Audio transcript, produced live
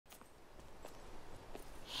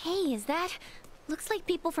Hey, is that... Looks like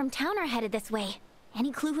people from town are headed this way.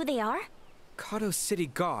 Any clue who they are? Kato City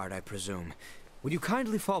Guard, I presume. Would you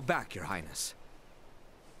kindly fall back, Your Highness?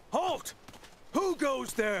 Halt! Who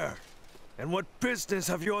goes there? And what business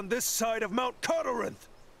have you on this side of Mount Corinth?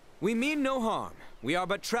 We mean no harm. We are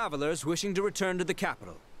but travelers wishing to return to the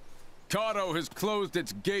capital. Kato has closed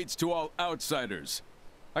its gates to all outsiders.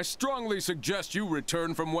 I strongly suggest you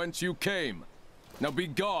return from whence you came. Now be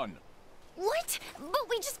gone. What? But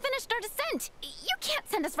we just finished our descent. You can't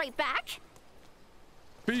send us right back.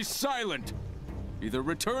 Be silent! Either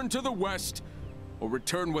return to the west, or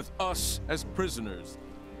return with us as prisoners.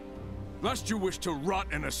 Lest you wish to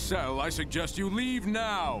rot in a cell, I suggest you leave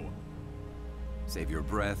now! Save your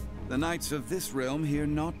breath. The knights of this realm hear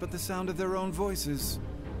naught but the sound of their own voices.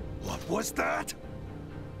 What was that?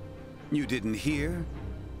 You didn't hear?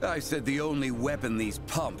 I said the only weapon these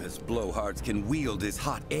pompous blowhards can wield is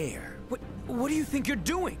hot air. What do you think you're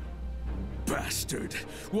doing? Bastard!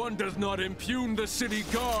 One does not impugn the city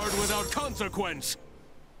guard without consequence!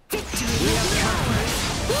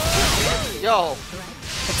 Yo!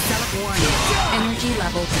 Energy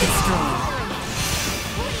level destroyed.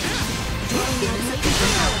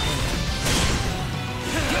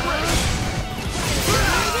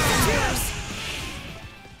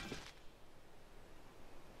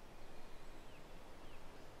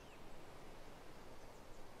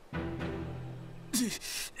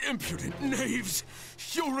 Impudent knaves!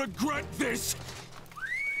 You'll regret this!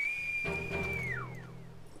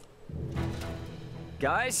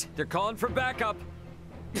 Guys, they're calling for backup.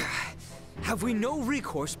 Have we no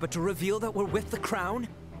recourse but to reveal that we're with the crown?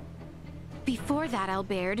 Before that,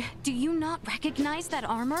 Albert, do you not recognize that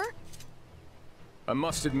armor? I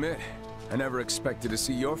must admit, I never expected to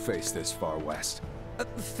see your face this far west.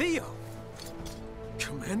 Theo!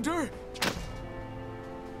 Commander?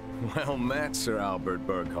 Well met, Sir Albert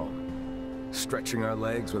Bergholm. Stretching our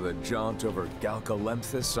legs with a jaunt over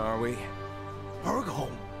Galcalemthus, are we?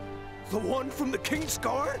 Bergholm? The one from the King's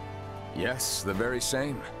Guard? Yes, the very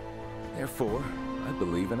same. Therefore, I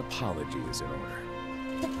believe an apology is in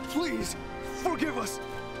order. Please, forgive us!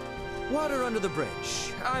 Water under the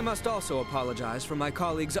bridge. I must also apologize for my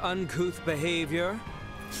colleagues' uncouth behavior.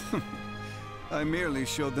 I merely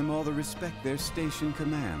showed them all the respect their station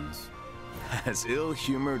commands. As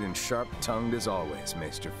ill-humored and sharp-tongued as always,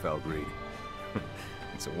 Maester Feldreed.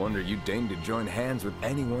 It's a wonder you deigned to join hands with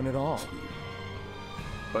anyone at all.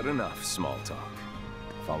 But enough small talk.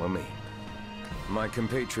 Follow me. My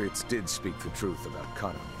compatriots did speak the truth about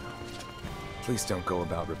Kato. Please don't go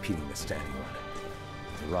about repeating this to anyone.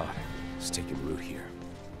 The rot is taking root here.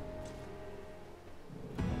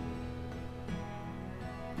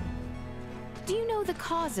 Do you know the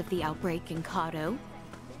cause of the outbreak in Kato?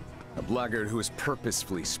 A blackguard who is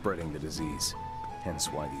purposefully spreading the disease. Hence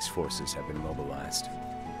why these forces have been mobilized.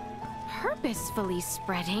 Purposefully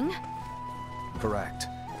spreading? Correct.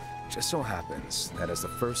 Just so happens that as the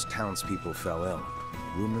first townspeople fell ill,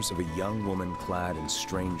 rumors of a young woman clad in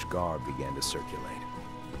strange garb began to circulate.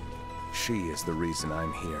 She is the reason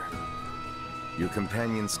I'm here. Your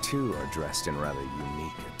companions too are dressed in rather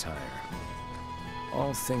unique attire.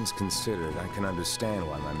 All things considered, I can understand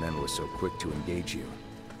why my men were so quick to engage you.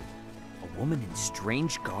 A woman in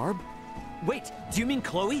strange garb? Wait, do you mean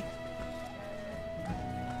Chloe?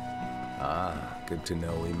 Ah, good to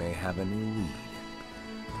know we may have a new lead.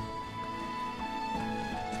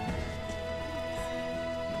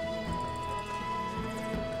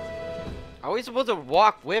 Are we supposed to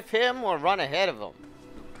walk with him or run ahead of him?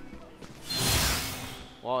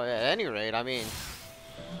 Well, at any rate, I mean,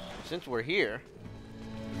 since we're here.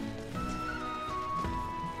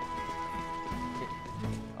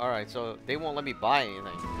 Alright, so they won't let me buy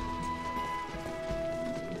anything.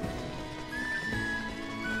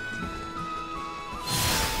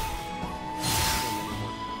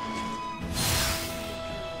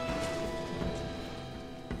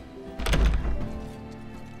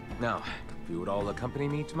 Now, if you would all accompany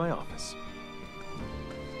me to my office.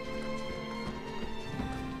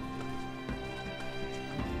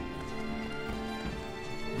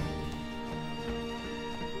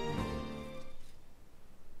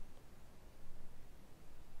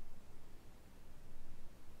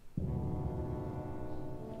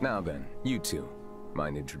 Now then, you two,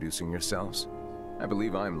 mind introducing yourselves? I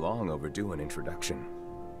believe I'm long overdue an introduction.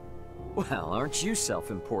 Well, aren't you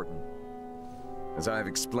self-important? As I've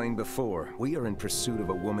explained before, we are in pursuit of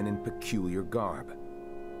a woman in peculiar garb.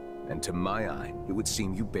 And to my eye, it would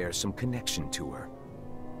seem you bear some connection to her.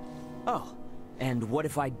 Oh, and what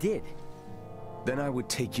if I did? Then I would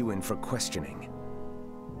take you in for questioning.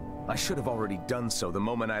 I should have already done so the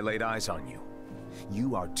moment I laid eyes on you.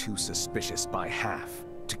 You are too suspicious by half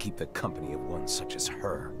to keep the company of one such as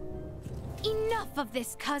her. Enough of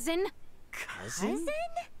this, cousin. Cousin?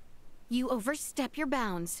 You overstep your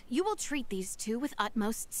bounds. You will treat these two with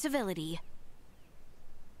utmost civility.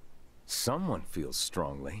 Someone feels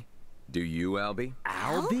strongly. Do you, Albie?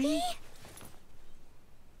 Albie?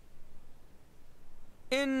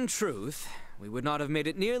 In truth, we would not have made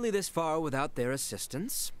it nearly this far without their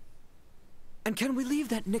assistance. And can we leave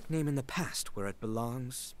that nickname in the past where it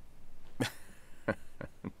belongs?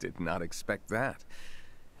 Did not expect that.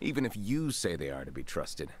 Even if you say they are to be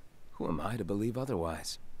trusted, who am I to believe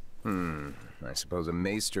otherwise? I suppose a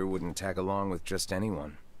maester wouldn't tag along with just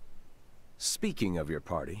anyone. Speaking of your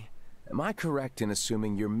party, am I correct in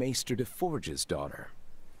assuming you're Maester de Forge's daughter?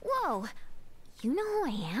 Whoa, you know who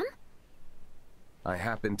I am? I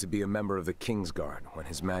happened to be a member of the Kingsguard when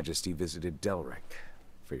His Majesty visited Delric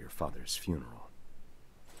for your father's funeral.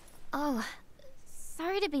 Oh,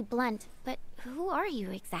 sorry to be blunt, but who are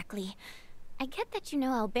you exactly? I get that you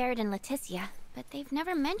know Albert and Laeticia, but they've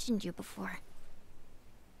never mentioned you before.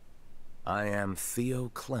 I am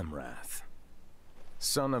Theo Clemrath,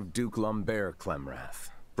 son of Duke Lambert Clemrath,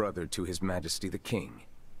 brother to His Majesty the King,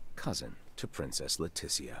 cousin to Princess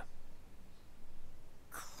Laeticia.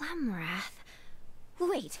 Clemrath?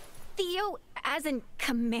 Wait, Theo, as in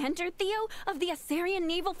Commander Theo of the Assyrian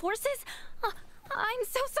Naval Forces? I'm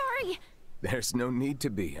so sorry! There's no need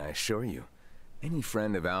to be, I assure you. Any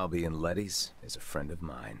friend of Albie and Letty's is a friend of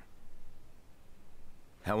mine.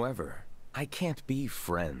 However, I can't be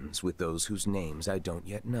friends with those whose names I don't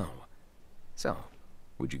yet know. So,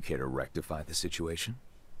 would you care to rectify the situation?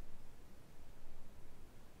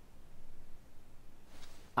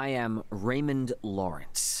 I am Raymond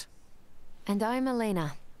Lawrence. And I'm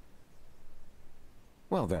Elena.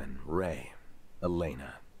 Well then, Ray,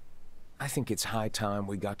 Elena. I think it's high time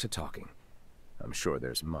we got to talking. I'm sure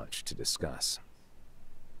there's much to discuss.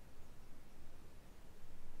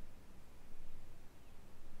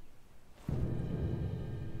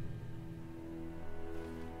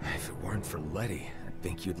 If it weren't for Letty, I'd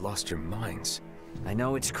think you'd lost your minds. I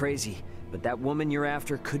know it's crazy, but that woman you're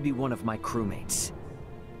after could be one of my crewmates.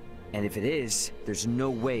 And if it is, there's no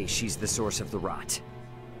way she's the source of the rot.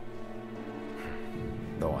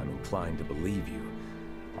 Though I'm inclined to believe you,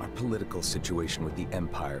 our political situation with the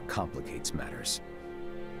Empire complicates matters.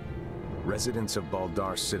 Residents of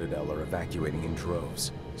Baldar's Citadel are evacuating in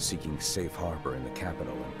droves, seeking safe harbor in the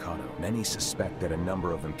capital, Encanto. Many suspect that a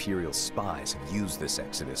number of Imperial spies have used this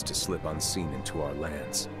exodus to slip unseen into our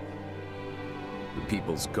lands. The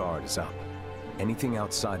People's Guard is up. Anything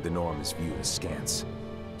outside the norm is viewed as scants.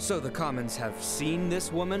 So the Commons have seen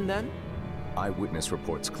this woman, then? Eyewitness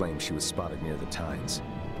reports claim she was spotted near the Tines.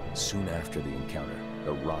 Soon after the encounter,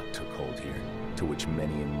 the rot took hold here, to which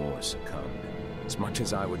many and more succumbed. As much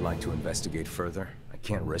as I would like to investigate further, I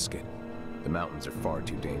can't risk it. The mountains are far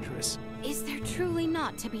too dangerous. Is there truly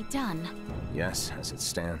not to be done? Yes, as it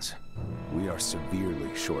stands. We are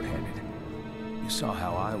severely short-handed. You saw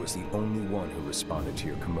how I was the only one who responded to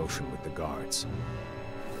your commotion with the guards.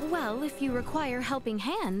 Well, if you require helping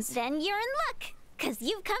hands... Then you're in luck, 'cause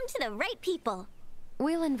you've come to the right people.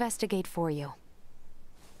 We'll investigate for you.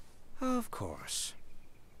 Of course.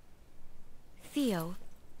 Theo,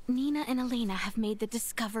 Nina and Elena have made the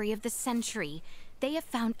discovery of the century. They have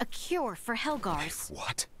found a cure for Helgars.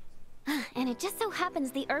 What? And it just so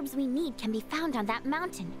happens the herbs we need can be found on that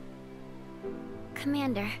mountain.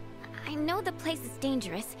 Commander, I know the place is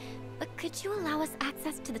dangerous, but could you allow us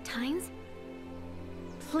access to the Tines?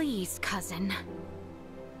 Please, cousin.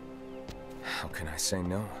 How can I say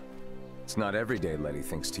no? It's not every day Letty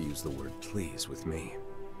thinks to use the word please with me.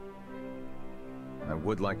 I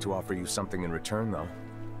would like to offer you something in return, though.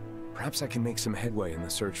 Perhaps I can make some headway in the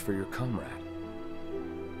search for your comrade.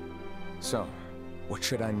 So, what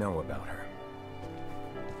should I know about her?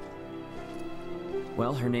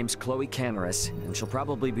 Well, her name's Chloe Canaris, and she'll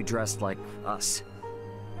probably be dressed like us.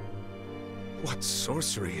 What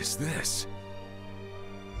sorcery is this?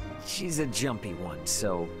 She's a jumpy one,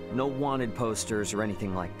 so no wanted posters or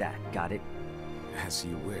anything like that, got it? As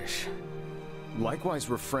you wish. Likewise,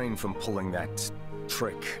 refrain from pulling that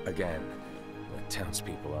trick again. The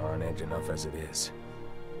townspeople are on edge enough as it is.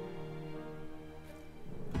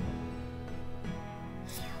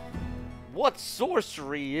 What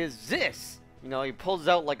sorcery is this? You know, he pulls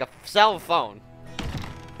out like a cell phone.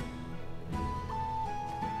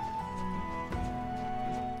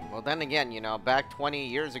 Well, then again, you know, back 20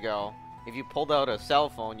 years ago, if you pulled out a cell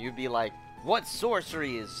phone, you'd be like, what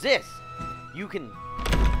sorcery is this? You can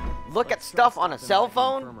look at stuff on a cell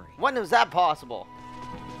phone? When is that possible?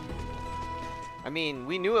 I mean,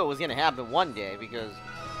 we knew it was gonna happen one day because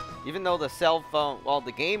even though the cell phone, well,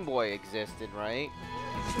 the Game Boy existed, right?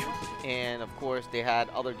 And of course, they had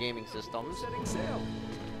other gaming systems. Setting sail.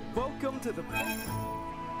 Welcome to the...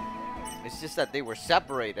 It's just that they were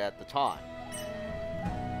separated at the time.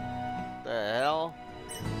 The hell?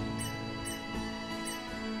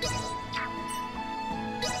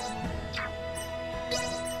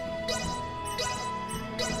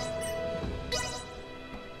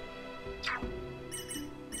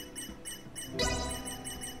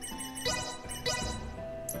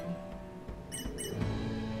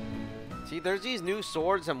 See, there's these new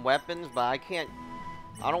swords and weapons, but I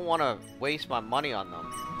don't want to waste my money on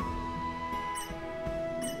them.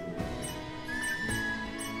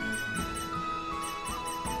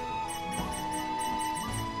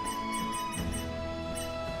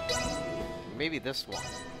 Maybe this one.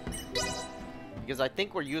 Because I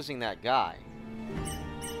think we're using that guy.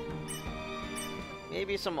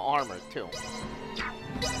 Maybe some armor, too.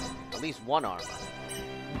 At least one armor.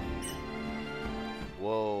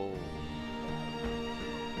 Whoa.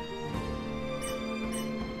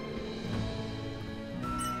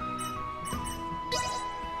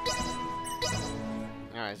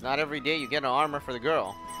 Alright, it's not every day you get an armor for the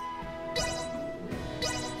girl.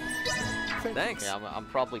 Thanks. Yeah, I'm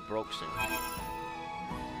probably broke soon.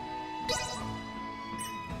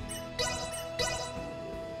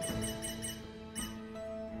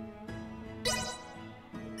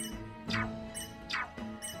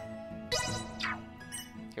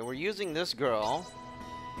 Okay, we're using this girl.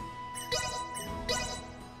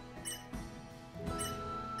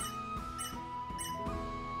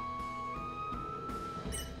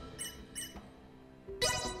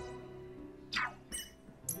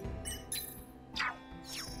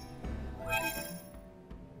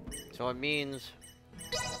 So it means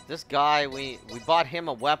this guy, we bought him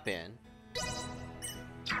a weapon.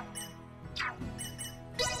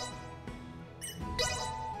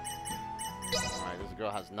 Alright, this girl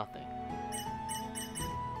has nothing.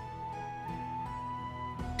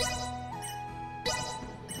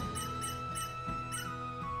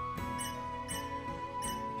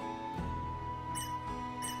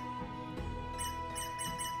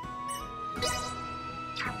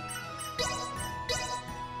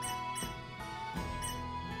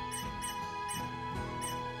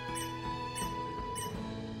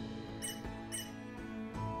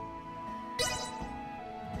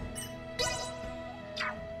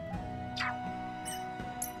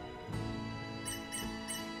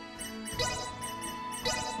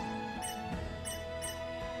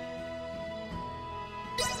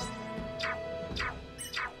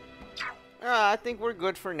 I think we're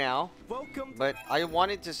good for now. But I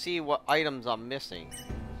wanted to see what items I'm missing.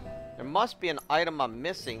 There must be an item I'm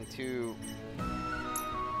missing to...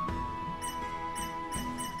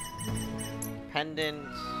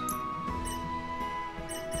 Pendants.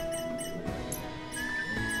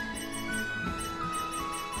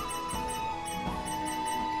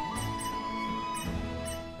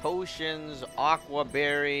 Potions, aqua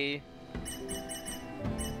berry.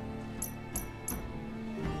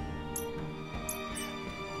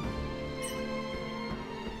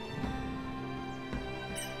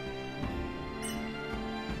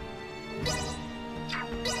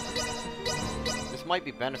 Might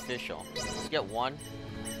be beneficial. Let's get one.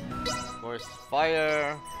 Of course,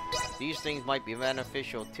 fire. These things might be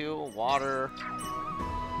beneficial too. Water.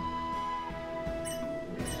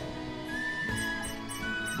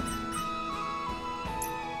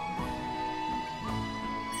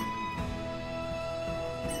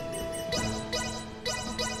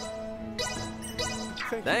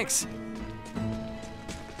 Thanks.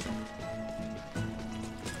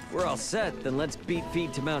 We're all set, then let's beat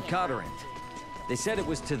feet to Mount Cotterant. They said it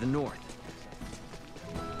was to the north.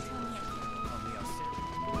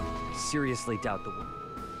 Seriously doubt the...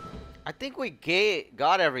 I think we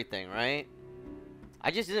got everything, right?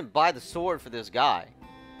 I just didn't buy the sword for this guy.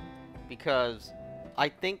 Because I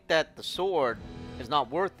think that the sword is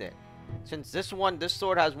not worth it. Since this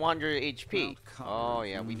sword has 100 HP. Oh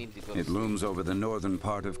yeah, we need to go. It looms over the northern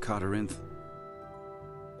part of Cotterint.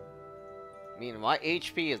 I mean, my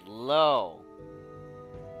HP is low.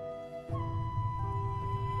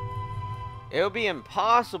 It would be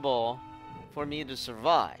impossible for me to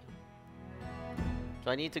survive.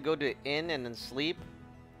 So I need to go to the inn and then sleep.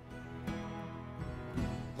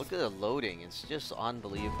 Look at the loading. It's just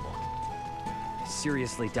unbelievable.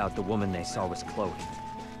 Seriously doubt the woman they saw was Chloe.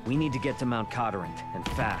 We need to get to Mount Cotterant, and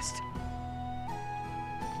fast.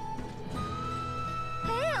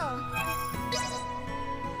 Hail!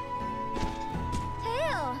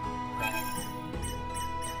 Hail!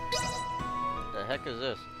 The heck is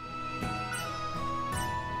this?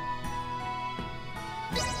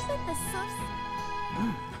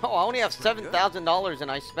 Oh, I only have $7,000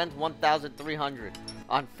 and I spent $1,300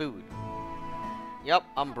 on food. Yep,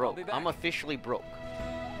 I'm broke. I'm officially broke.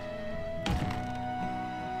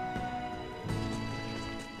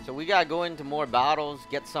 So we gotta go into more battles,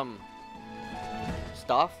 get some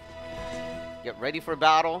stuff, get ready for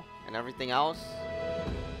battle, and everything else.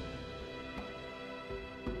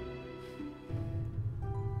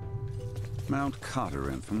 Mount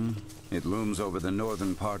Cotterinth, hmm? It looms over the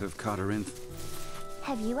northern part of Cotterinth.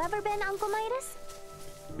 Have you ever been, Uncle Midas?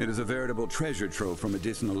 It is a veritable treasure trove for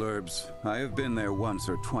medicinal herbs. I have been there once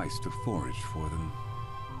or twice to forage for them.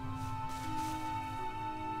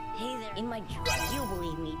 Hey there, in my dreams, you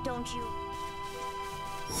believe me, don't you?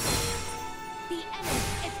 The enemy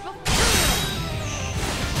is before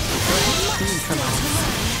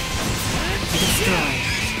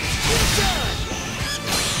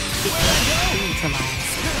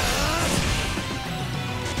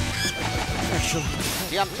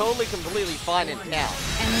See, I'm totally, completely fine in town.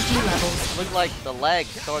 Energy levels. Look like the leg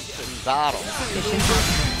starts in battle.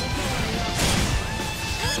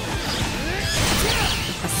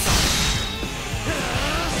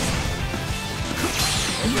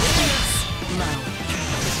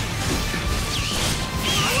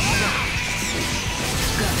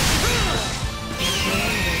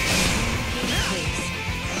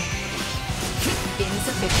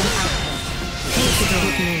 Insufficient output.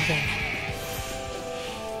 Keep moving.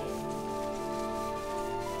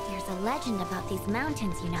 There's a legend about these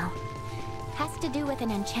mountains, you know. Has to do with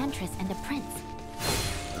an enchantress and a prince.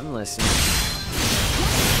 I'm listening.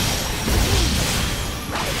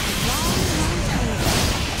 A long, long time ago,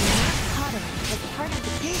 Mount Cotterin was part of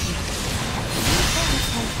the kingdom. Two friends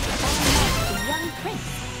had fallen in love with a young prince.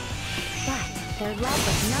 But their love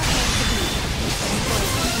was not meant to be. And for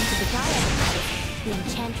attempting to beguile the prince, the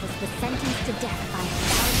enchantress was sentenced to death by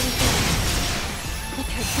 1,000 flames. With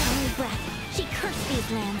her dying breath, she cursed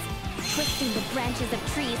these lands, twisting the branches of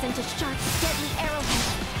trees into sharp, deadly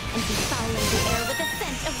arrowheads, and defouling the air with a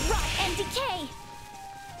scent of rot and decay.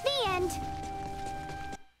 The end.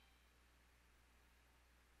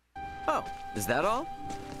 Oh, is that all?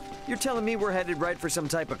 You're telling me we're headed right for some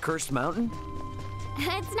type of cursed mountain?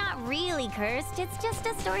 It's not really cursed, it's just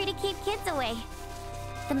a story to keep kids away.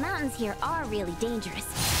 The mountains here are really dangerous,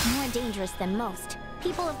 more dangerous than most.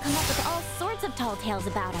 People have come up with all sorts of tall tales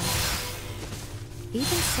about them. Even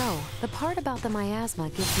so, the part about the miasma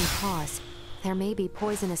gives me pause. There may be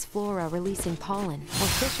poisonous flora releasing pollen, or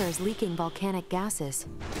fissures leaking volcanic gases.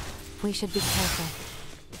 We should be careful.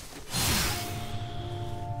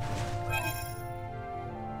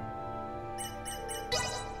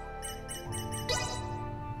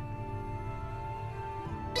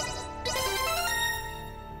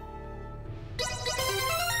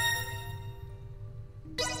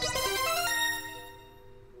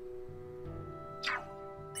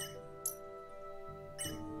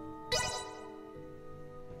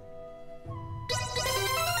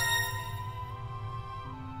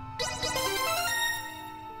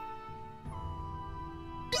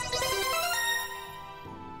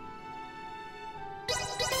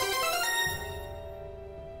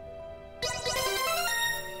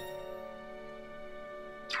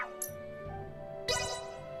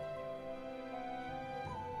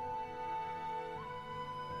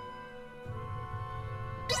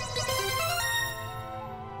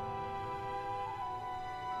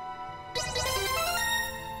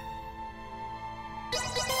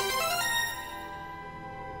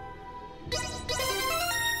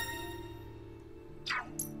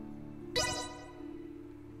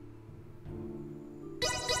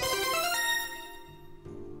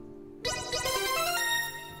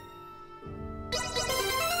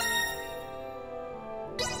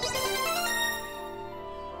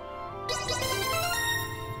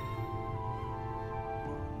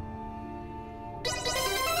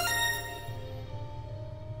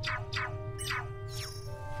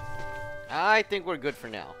 I think we're good for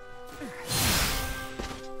now.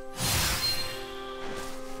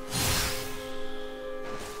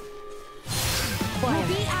 will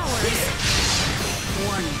be ours.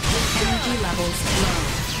 Warning, energy levels low.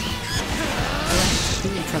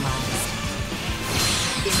 Threat neutralized.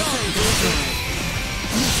 Insert destroyed.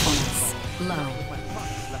 Usefulness low.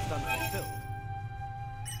 Left unfulfilled.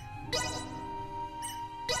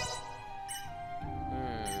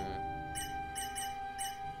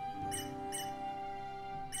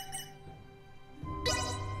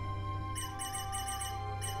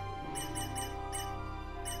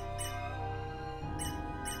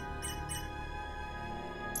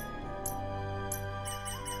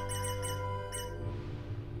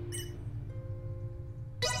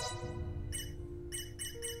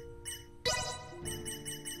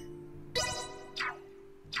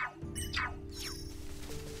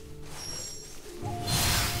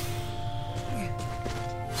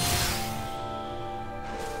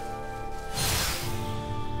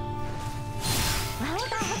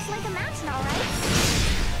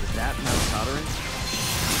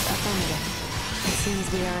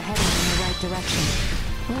 means we are heading in the right direction.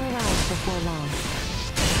 We'll arrive before long.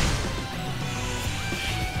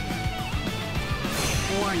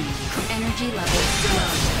 Warning. Energy levels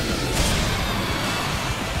low.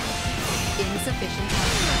 Insufficient power.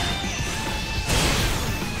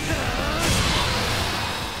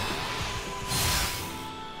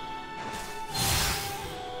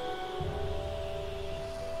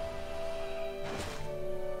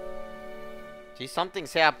 See,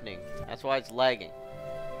 something's happening. That's why it's lagging.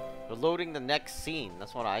 They're loading the next scene.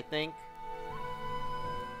 That's what I think.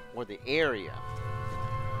 Or the area.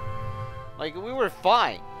 Like, we were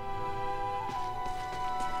fine.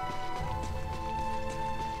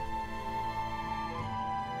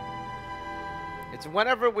 It's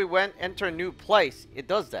whenever we enter a new place, it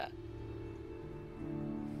does that.